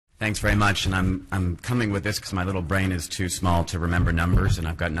Thanks very much, and I'm coming with this because my little brain is too small to remember numbers, and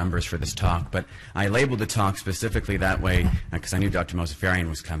I've got numbers for this talk. But I labeled the talk specifically that way because I knew Dr. Mosafarian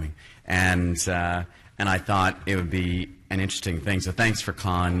was coming, and I thought it would be an interesting thing. So thanks for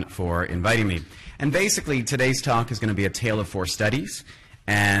Con for inviting me. And basically, today's talk is going to be a tale of 4 studies.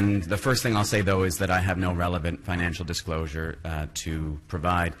 And the first thing I'll say, though, is that I have no relevant financial disclosure to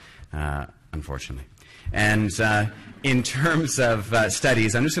provide, unfortunately. And in terms of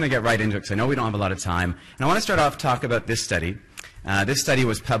studies, I'm just going to get right into it because I know we don't have a lot of time. And I want to start off talk about this study. This study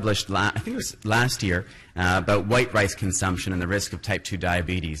was published, I think it was last year, about white rice consumption and the risk of type 2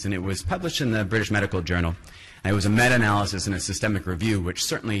 diabetes. And it was published in the British Medical Journal. It was a meta-analysis and a systemic review, which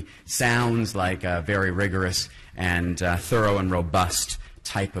certainly sounds like a very rigorous and thorough and robust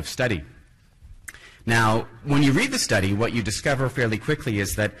type of study. Now, when you read the study, what you discover fairly quickly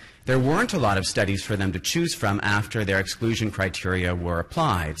is that there weren't a lot of studies for them to choose from after their exclusion criteria were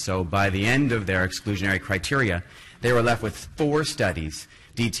applied. So by the end of their exclusionary criteria, they were left with 4 studies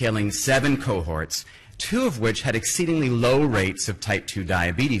detailing 7 cohorts, 2 of which had exceedingly low rates of type 2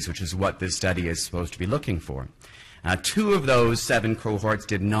 diabetes, which is what this study is supposed to be looking for. 2 of those 7 cohorts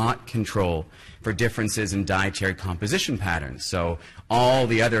did not control for differences in dietary composition patterns. So all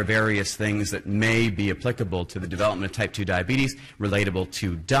the other various things that may be applicable to the development of type 2 diabetes relatable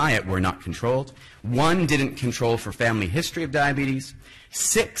to diet were not controlled. 1 didn't control for family history of diabetes.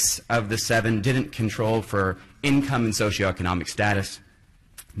 6 of the 7 didn't control for income and socioeconomic status.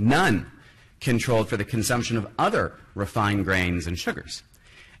 None controlled for the consumption of other refined grains and sugars.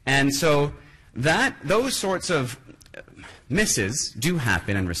 And so those sorts of misses do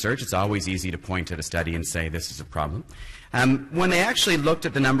happen in research. It's always easy to point at a study and say this is a problem. When they actually looked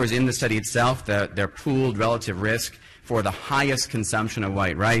at the numbers in the study itself, their pooled relative risk for the highest consumption of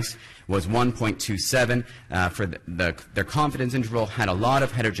white rice was 1.27. For their confidence interval had a lot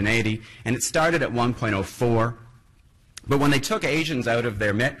of heterogeneity, and it started at 1.04. But when they took Asians out of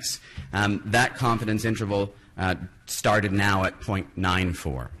their mix, that confidence interval started now at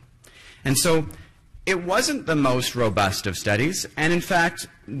 0.94. And so it wasn't the most robust of studies, and in fact,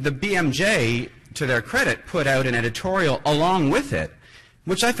 the BMJ, to their credit, put out an editorial along with it,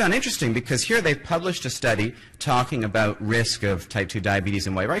 which I found interesting because here they've published a study talking about risk of type 2 diabetes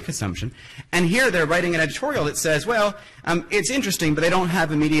and white rice consumption, and here they're writing an editorial that says, well, it's interesting, but they don't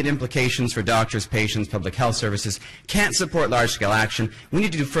have immediate implications for doctors, patients, public health services, can't support large-scale action. We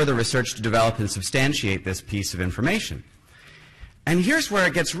need to do further research to develop and substantiate this piece of information. And here's where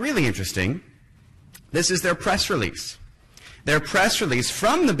it gets really interesting. This is their press release. Their press release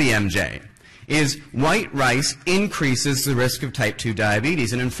from the BMJ is white rice increases the risk of type 2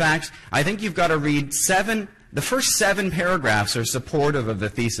 diabetes. And in fact, I think you've got to read the first 7 paragraphs are supportive of the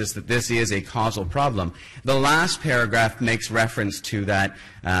thesis that this is a causal problem. The last paragraph makes reference to that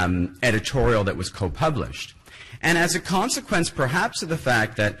editorial that was co-published. And as a consequence, perhaps, of the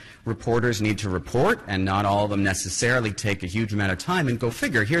fact that reporters need to report, and not all of them necessarily take a huge amount of time, and go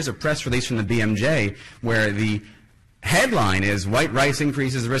figure, here's a press release from the BMJ where the headline is white rice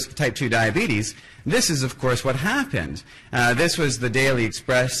increases the risk of type 2 diabetes. This is, of course, what happened. This was the Daily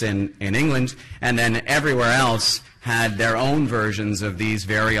Express in England, and then everywhere else had their own versions of these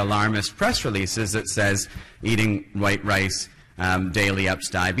very alarmist press releases that says eating white rice daily ups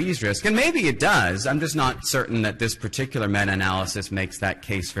diabetes risk. And maybe it does. I'm just not certain that this particular meta-analysis makes that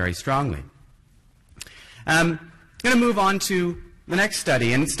case very strongly. I'm going to move on to the next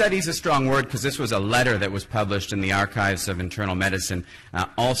study. And study is a strong word because this was a letter that was published in the Archives of Internal Medicine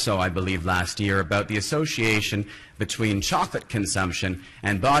also, I believe, last year about the association between chocolate consumption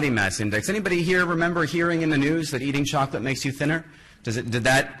and body mass index. Anybody here remember hearing in the news that eating chocolate makes you thinner? Did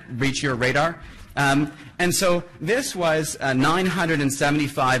that reach your radar? And so this was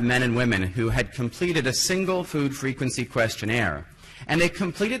 975 men and women who had completed a single food frequency questionnaire. And they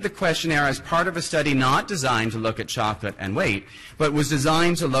completed the questionnaire as part of a study not designed to look at chocolate and weight, but was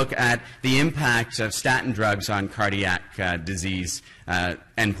designed to look at the impact of statin drugs on cardiac disease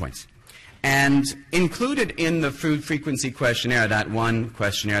endpoints. And included in the food frequency questionnaire, that one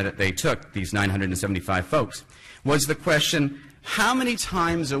questionnaire that they took, these 975 folks, was the question, how many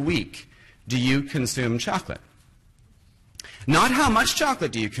times a week do you consume chocolate? Not how much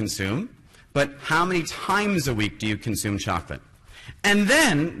chocolate do you consume, but how many times a week do you consume chocolate? And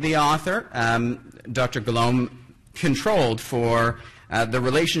then the author, Dr. Guillaume, controlled for the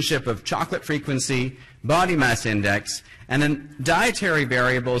relationship of chocolate frequency, body mass index, and then dietary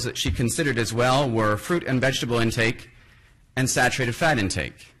variables that she considered as well were fruit and vegetable intake and saturated fat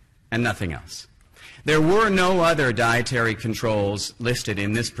intake, and nothing else. There were no other dietary controls listed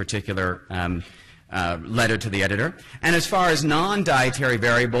in this particular letter to the editor. And as far as non-dietary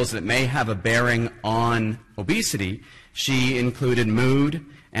variables that may have a bearing on obesity, she included mood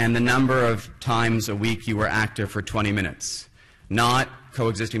and the number of times a week you were active for 20 minutes. Not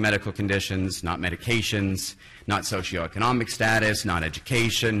coexisting medical conditions, not medications, not socioeconomic status, not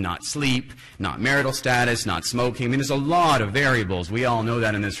education, not sleep, not marital status, not smoking. I mean, there's a lot of variables. We all know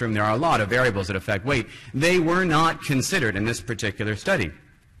that in this room. There are a lot of variables that affect weight. They were not considered in this particular study.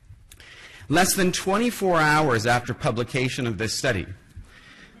 Less than 24 hours after publication of this study,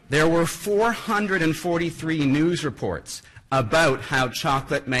 there were 443 news reports about how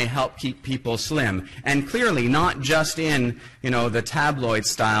chocolate may help keep people slim. And clearly not just in, the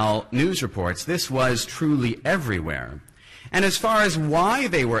tabloid-style news reports. This was truly everywhere. And as far as why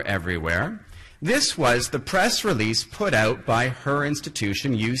they were everywhere, this was the press release put out by her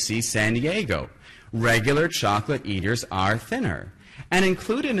institution, UC San Diego. Regular chocolate eaters are thinner. And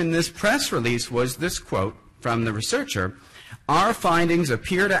included in this press release was this quote from the researcher: "Our findings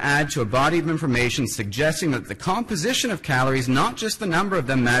appear to add to a body of information suggesting that the composition of calories, not just the number of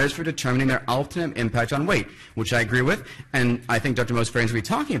them, matters for determining their ultimate impact on weight," which I agree with, and I think Dr. Mosafarian will be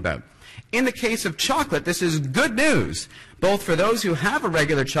talking about. In the case of chocolate, this is good news, both for those who have a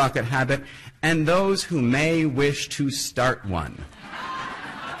regular chocolate habit and those who may wish to start one.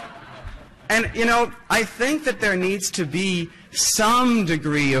 And, I think that there needs to be some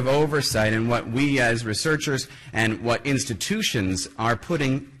degree of oversight in what we as researchers and what institutions are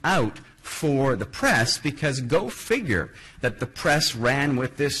putting out for the press, because go figure that the press ran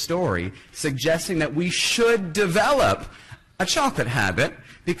with this story suggesting that we should develop a chocolate habit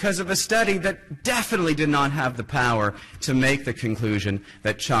because of a study that definitely did not have the power to make the conclusion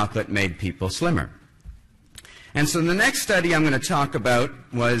that chocolate made people slimmer. And so the next study I'm going to talk about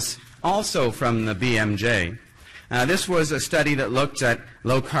was also from the BMJ. This was a study that looked at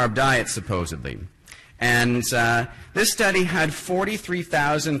low-carb diets, supposedly. And this study had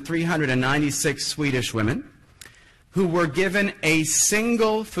 43,396 Swedish women who were given a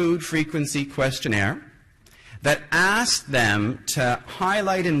single food frequency questionnaire that asked them to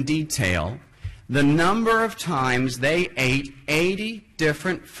highlight in detail the number of times they ate 80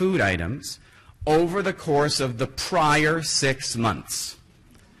 different food items over the course of the prior 6 months.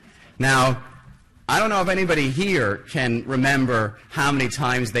 Now, I don't know if anybody here can remember how many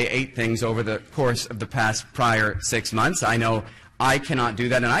times they ate things over the course of the past prior 6 months. I know I cannot do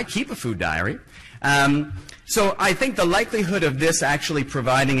that, and I keep a food diary. So I think the likelihood of this actually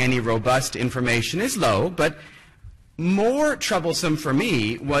providing any robust information is low, but more troublesome for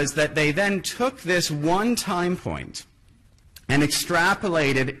me was that they then took this one time point and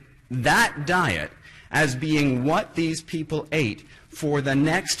extrapolated that diet as being what these people ate for the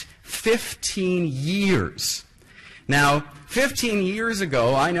next 15 years. Now, 15 years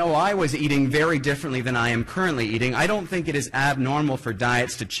ago, I know I was eating very differently than I am currently eating. I don't think it is abnormal for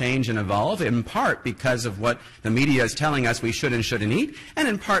diets to change and evolve, in part because of what the media is telling us we should and shouldn't eat, and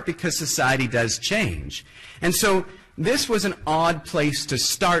in part because society does change. And so this was an odd place to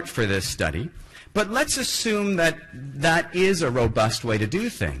start for this study, but let's assume that that is a robust way to do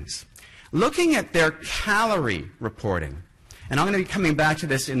things. Looking at their calorie reporting, and I'm going to be coming back to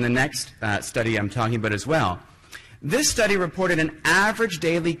this in the next study I'm talking about as well. This study reported an average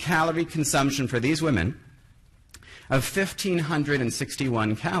daily calorie consumption for these women of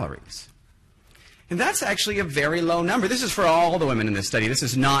 1,561 calories. And that's actually a very low number. This is for all the women in this study. This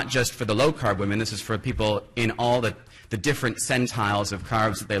is not just for the low-carb women. This is for people in all the different centiles of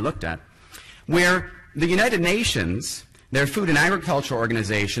carbs that they looked at, where the United Nations, their Food and Agriculture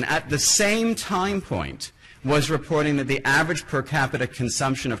Organization, at the same time point, was reporting that the average per capita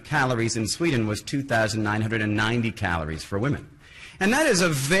consumption of calories in Sweden was 2,990 calories for women. And that is a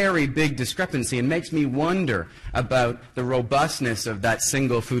very big discrepancy and makes me wonder about the robustness of that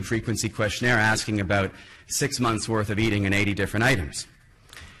single food frequency questionnaire asking about 6 months' worth of eating and 80 different items.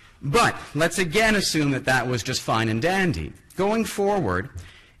 But let's again assume that that was just fine and dandy. Going forward,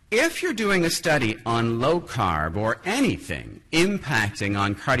 if you're doing a study on low carb or anything impacting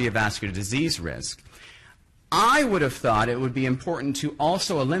on cardiovascular disease risk, I would have thought it would be important to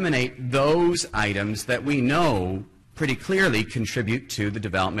also eliminate those items that we know pretty clearly contribute to the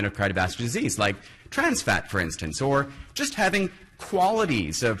development of cardiovascular disease, like trans fat, for instance, or just having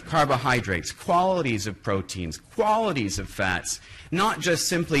qualities of carbohydrates, qualities of proteins, qualities of fats, not just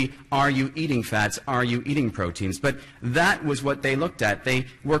simply are you eating fats, are you eating proteins, but that was what they looked at. They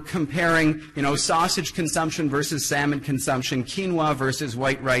were comparing, sausage consumption versus salmon consumption, quinoa versus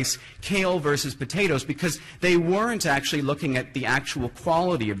white rice, kale versus potatoes, because they weren't actually looking at the actual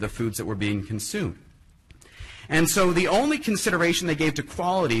quality of the foods that were being consumed. And so the only consideration they gave to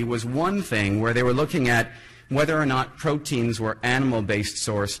quality was one thing, where they were looking at whether or not proteins were animal-based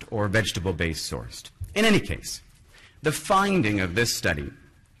sourced or vegetable-based sourced. In any case, the finding of this study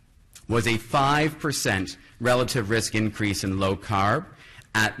was a 5% relative risk increase in low carb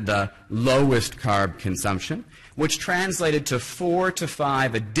at the lowest carb consumption, which translated to 4 to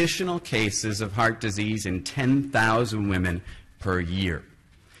 5 additional cases of heart disease in 10,000 women per year,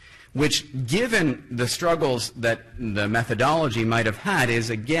 which, given the struggles that the methodology might have had, is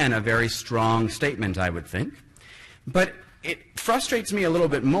again a very strong statement, I would think. But it frustrates me a little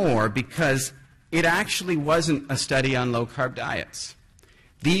bit more because it actually wasn't a study on low-carb diets.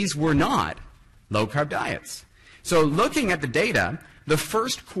 These were not low-carb diets. So looking at the data, the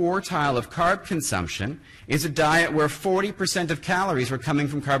first quartile of carb consumption is a diet where 40% of calories were coming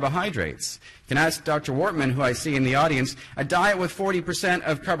from carbohydrates. You can ask Dr. Wortman, who I see in the audience, a diet with 40%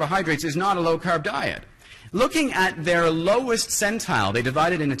 of carbohydrates is not a low-carb diet. Looking at their lowest centile, they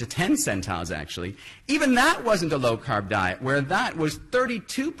divided it into 10 centiles actually, even that wasn't a low-carb diet, where that was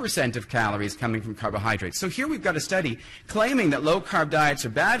 32% of calories coming from carbohydrates. So here we've got a study claiming that low-carb diets are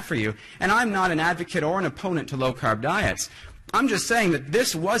bad for you, and I'm not an advocate or an opponent to low-carb diets. I'm just saying that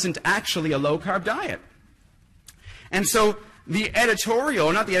this wasn't actually a low-carb diet. And so the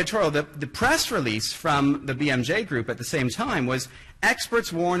editorial, not the editorial, the press release from the BMJ group at the same time was,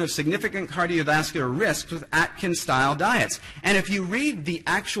 experts warn of significant cardiovascular risks with Atkins-style diets. And if you read the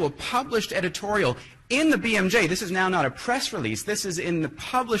actual published editorial in the BMJ, this is now not a press release, this is in the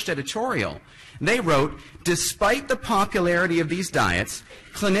published editorial, they wrote, despite the popularity of these diets,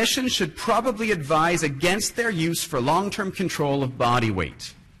 clinicians should probably advise against their use for long-term control of body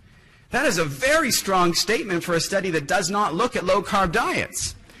weight. That is a very strong statement for a study that does not look at low-carb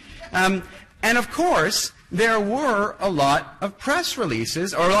diets. And of course, there were a lot of press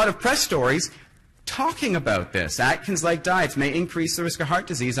releases, or a lot of press stories, talking about this. Atkins-like diets may increase the risk of heart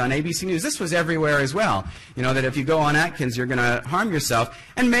disease on ABC News. This was everywhere as well. You know, that if you go on Atkins, you're going to harm yourself.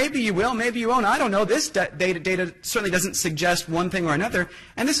 And maybe you will, maybe you won't. I don't know. This data certainly doesn't suggest one thing or another.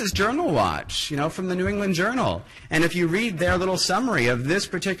 And this is Journal Watch, you know, from the New England Journal. And if you read their little summary of this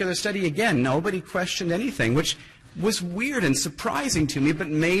particular study, again, nobody questioned anything, which was weird and surprising to me, but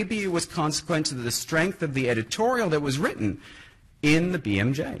maybe it was consequent to the strength of the editorial that was written in the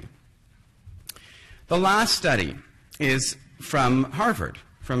BMJ. The last study is from Harvard,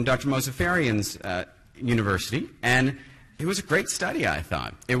 from Dr. Mozaffarian's university, and it was a great study, I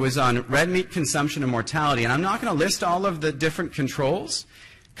thought. It was on red meat consumption and mortality, and I'm not going to list all of the different controls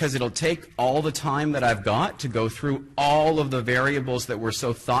because it'll take all the time that I've got to go through all of the variables that were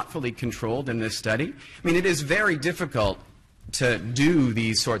so thoughtfully controlled in this study. I mean, it is very difficult to do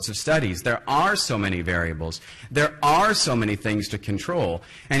these sorts of studies. There are so many variables. There are so many things to control.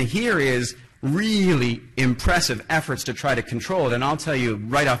 And here is really impressive efforts to try to control it. And I'll tell you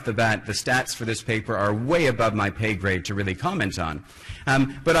right off the bat, the stats for this paper are way above my pay grade to really comment on.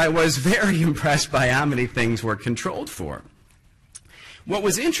 But I was very impressed by how many things were controlled for. What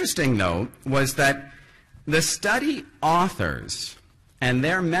was interesting, though, was that the study authors and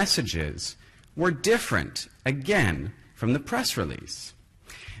their messages were different, again, from the press release.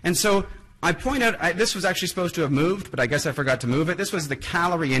 And so I point out, this was actually supposed to have moved, but I guess I forgot to move it. This was the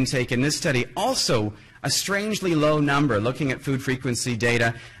calorie intake in this study. Also, a strangely low number, looking at food frequency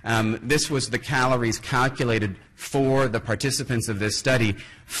data. This was the calories calculated for the participants of this study,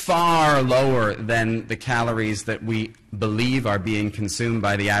 far lower than the calories that we believe are being consumed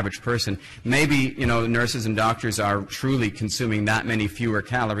by the average person. Maybe, you know, nurses and doctors are truly consuming that many fewer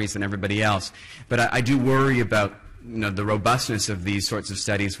calories than everybody else. But I do worry about, you know, the robustness of these sorts of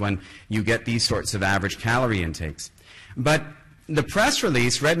studies when you get these sorts of average calorie intakes. But the press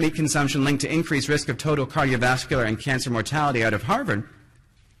release, red meat consumption linked to increased risk of total cardiovascular and cancer mortality out of Harvard,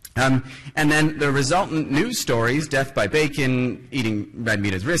 and then the resultant news stories, death by bacon, eating red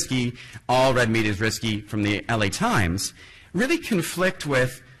meat is risky, all red meat is risky from the LA Times, really conflict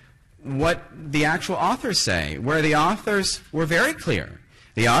with what the actual authors say, where the authors were very clear.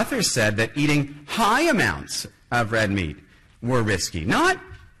 The authors said that eating high amounts of red meat were risky. Not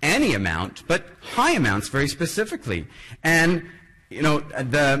any amount, but high amounts very specifically. And, you know,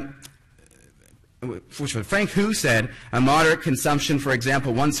 Frank Hu said a moderate consumption, for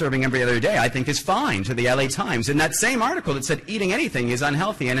example, one serving every other day, I think is fine, to the LA Times. In that same article that said eating anything is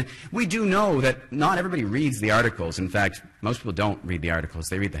unhealthy. And we do know that not everybody reads the articles. In fact, most people don't read the articles.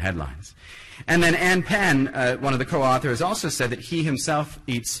 They read the headlines. And then Ann Penn, one of the co-authors, also said that he himself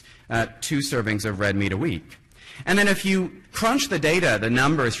eats 2 servings of red meat a week. And then if you crunch the data, the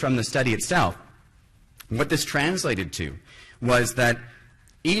numbers from the study itself, what this translated to was that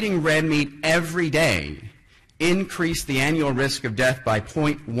eating red meat every day increase the annual risk of death by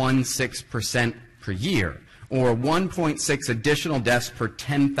 0.16% per year, or 1.6 additional deaths per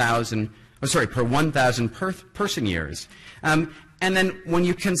 1,000 person years. And then when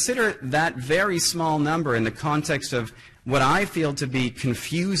you consider that very small number in the context of what I feel to be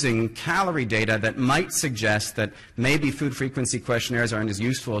confusing calorie data that might suggest that maybe food frequency questionnaires aren't as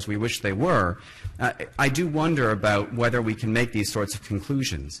useful as we wish they were, I do wonder about whether we can make these sorts of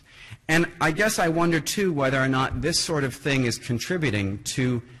conclusions. And I guess I wonder, too, whether or not this sort of thing is contributing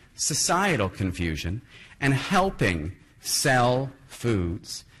to societal confusion and helping sell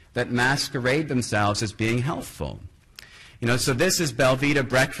foods that masquerade themselves as being healthful. You know, so this is Belvita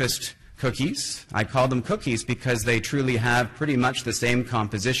breakfast cookies. I call them cookies because they truly have pretty much the same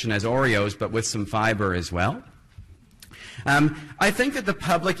composition as Oreos, but with some fiber as well. I think that the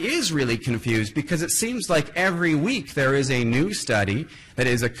public is really confused because it seems like every week there is a new study that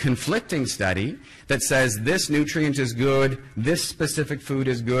is a conflicting study that says this nutrient is good, this specific food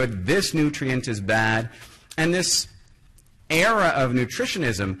is good, this nutrient is bad, and this era of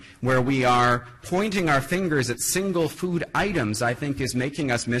nutritionism where we are pointing our fingers at single food items, I think, is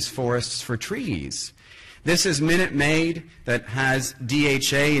making us miss forests for trees. This is Minute Maid that has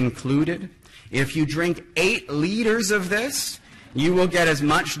DHA included. If you drink 8 liters of this, you will get as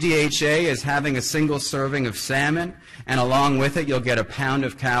much DHA as having a single serving of salmon, and along with it you'll get a pound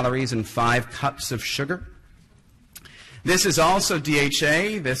of calories and 5 cups of sugar. This is also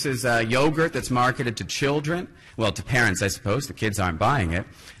DHA. This is yogurt that's marketed to children, well, to parents, I suppose. The kids aren't buying it.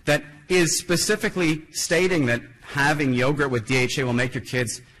 That is specifically stating that having yogurt with DHA will make your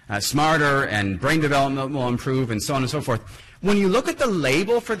kids smarter and brain development will improve and so on and so forth. When you look at the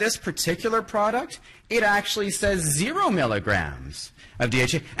label for this particular product, it actually says 0 milligrams of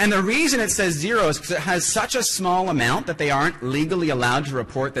DHA. And the reason it says 0 is because it has such a small amount that they aren't legally allowed to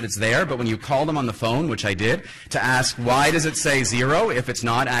report that it's there. But when you call them on the phone, which I did, to ask why does it say 0 if it's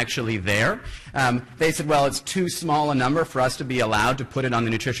not actually there, they said, well, it's too small a number for us to be allowed to put it on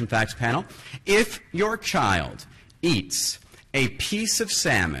the Nutrition Facts panel. If your child eats a piece of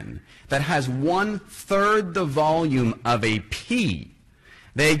salmon that has 1/3 the volume of a pea,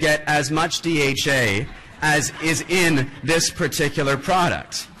 they get as much DHA as is in this particular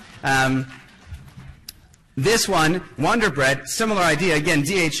product. This one, Wonder Bread, similar idea. Again,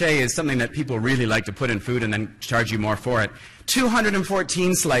 DHA is something that people really like to put in food and then charge you more for it.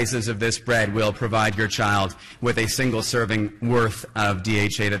 214 slices of this bread will provide your child with a single serving worth of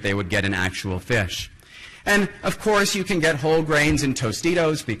DHA that they would get in actual fish. And, of course, you can get whole grains in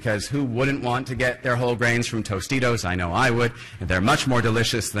Tostitos, because who wouldn't want to get their whole grains from Tostitos? I know I would. They're much more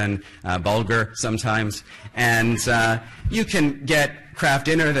delicious than bulgur sometimes. And you can get Kraft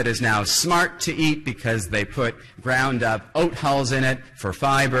Dinner that is now smart to eat because they put ground up oat hulls in it for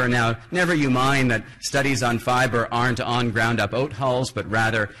fiber. Now, never you mind that studies on fiber aren't on ground up oat hulls, but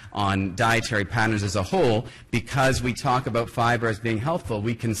rather on dietary patterns as a whole. Because we talk about fiber as being healthful,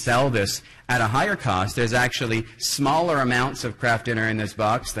 we can sell this at a higher cost. There's actually smaller amounts of Kraft Dinner in this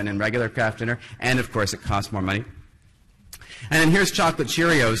box than in regular Kraft Dinner, and of course it costs more money. And then here's Chocolate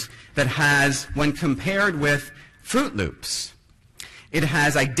Cheerios that has, when compared with Fruit Loops, it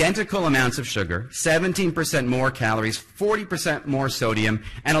has identical amounts of sugar, 17% more calories, 40% more sodium,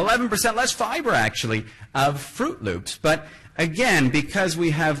 and 11% less fiber, actually, of Fruit Loops. But again, because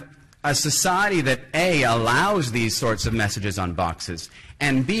we have a society that, A, allows these sorts of messages on boxes,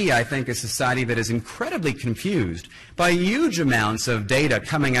 and B, I think a society that is incredibly confused by huge amounts of data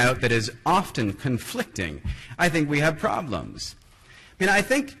coming out that is often conflicting, I think we have problems. I mean, I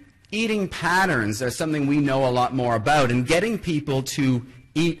think eating patterns are something we know a lot more about, and getting people to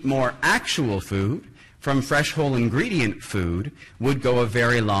eat more actual food from fresh whole ingredient food would go a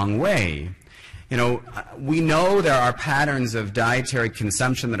very long way. You know, we know there are patterns of dietary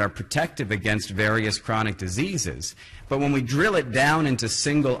consumption that are protective against various chronic diseases, but when we drill it down into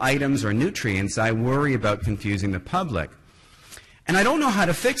single items or nutrients, I worry about confusing the public. And I don't know how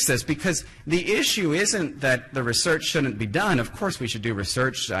to fix this, because the issue isn't that the research shouldn't be done. Of course we should do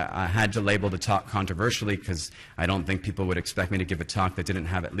research. I had to label the talk controversially because I don't think people would expect me to give a talk that didn't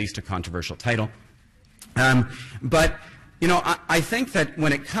have at least a controversial title. But, you know, I think that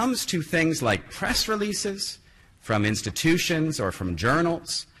when it comes to things like press releases from institutions or from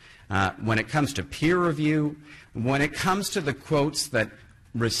journals, when it comes to peer review, when it comes to the quotes that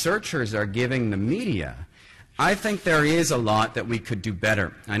researchers are giving the media, I think there is a lot that we could do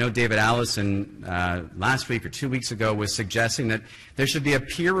better. I know David Allison last week or 2 weeks ago was suggesting that there should be a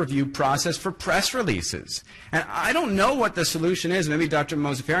peer review process for press releases. And I don't know what the solution is. Maybe Dr.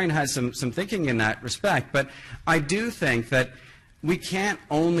 Mosafarian has some thinking in that respect. But I do think that we can't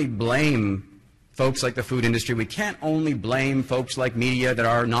only blame folks like the food industry. We can't only blame folks like media that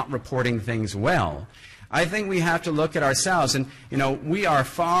are not reporting things well. I think we have to look at ourselves, and we are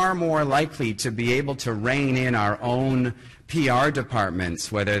far more likely to be able to rein in our own PR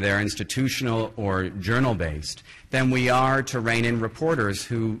departments, whether they're institutional or journal-based, than we are to rein in reporters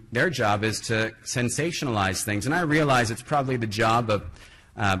who their job is to sensationalize things. And I realize it's probably the job of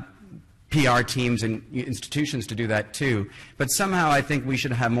PR teams and institutions to do that too, but somehow I think we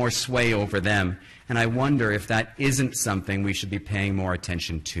should have more sway over them, and I wonder if that isn't something we should be paying more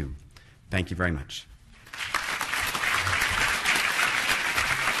attention to. Thank you very much.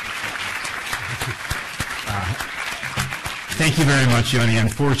 Thank you very much, Yoni.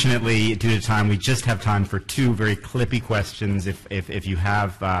 Unfortunately, due to time, we just have time for two very clippy questions. If you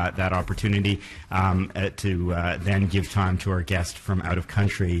have that opportunity to then give time to our guest from out of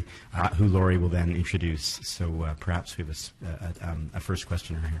country, who Laurie will then introduce. So perhaps we have a first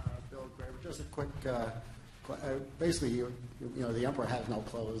questioner here. Bill Graber, just a quick. Basically, the emperor has no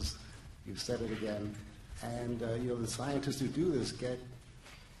clothes. You've said it again, and the scientists who do this get.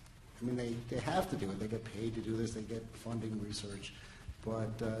 I mean, they have to do it. They get paid to do this. They get funding research.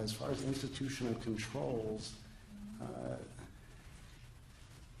 But as far as institutional controls, I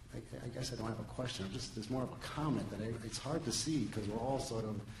guess I don't have a question. There's more of a comment that it's hard to see because we're all sort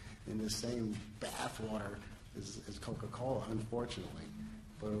of in the same bathwater as Coca-Cola, unfortunately.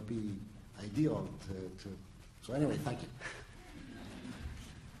 But it would be ideal to so anyway, thank you.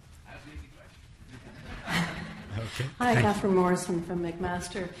 Okay. Hi, Catherine Morrison from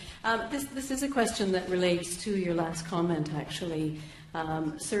McMaster. This is a question that relates to your last comment, actually.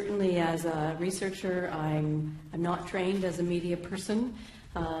 Certainly, as a researcher, I'm not trained as a media person,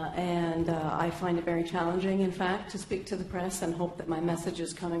 and I find it very challenging, in fact, to speak to the press and hope that my message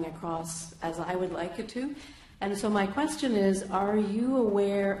is coming across as I would like it to. And so my question is, are you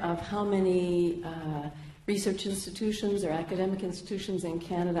aware of how many research institutions or academic institutions in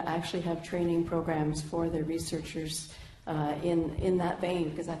Canada actually have training programs for their researchers in that vein?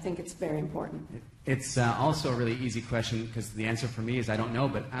 Because I think it's very important. It's also a really easy question because the answer for me is I don't know.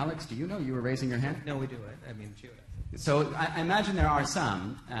 But Alex, do you know? You were raising your hand? No, we do. I mean, so I imagine there are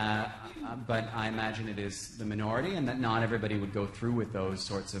some, but I imagine it is the minority and that not everybody would go through with those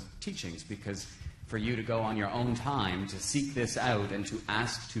sorts of teachings, because for you to go on your own time to seek this out and to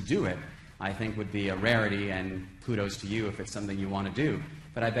ask to do it, I think would be a rarity, and kudos to you if it's something you want to do.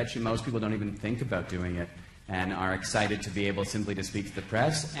 But I bet you most people don't even think about doing it and are excited to be able simply to speak to the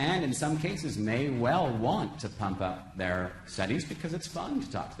press, and in some cases may well want to pump up their studies because it's fun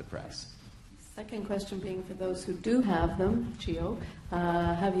to talk to the press. Second question being for those who do have them, Chio,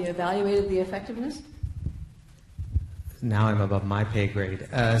 have you evaluated the effectiveness? Now I'm above my pay grade.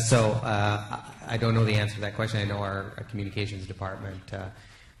 So I don't know the answer to that question. I know our communications department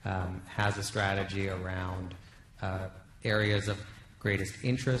has a strategy around areas of greatest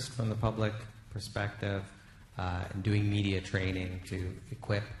interest from the public perspective and doing media training to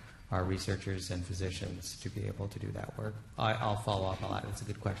equip our researchers and physicians to be able to do that work. I'll follow up on that. It's a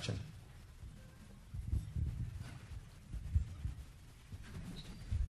good question.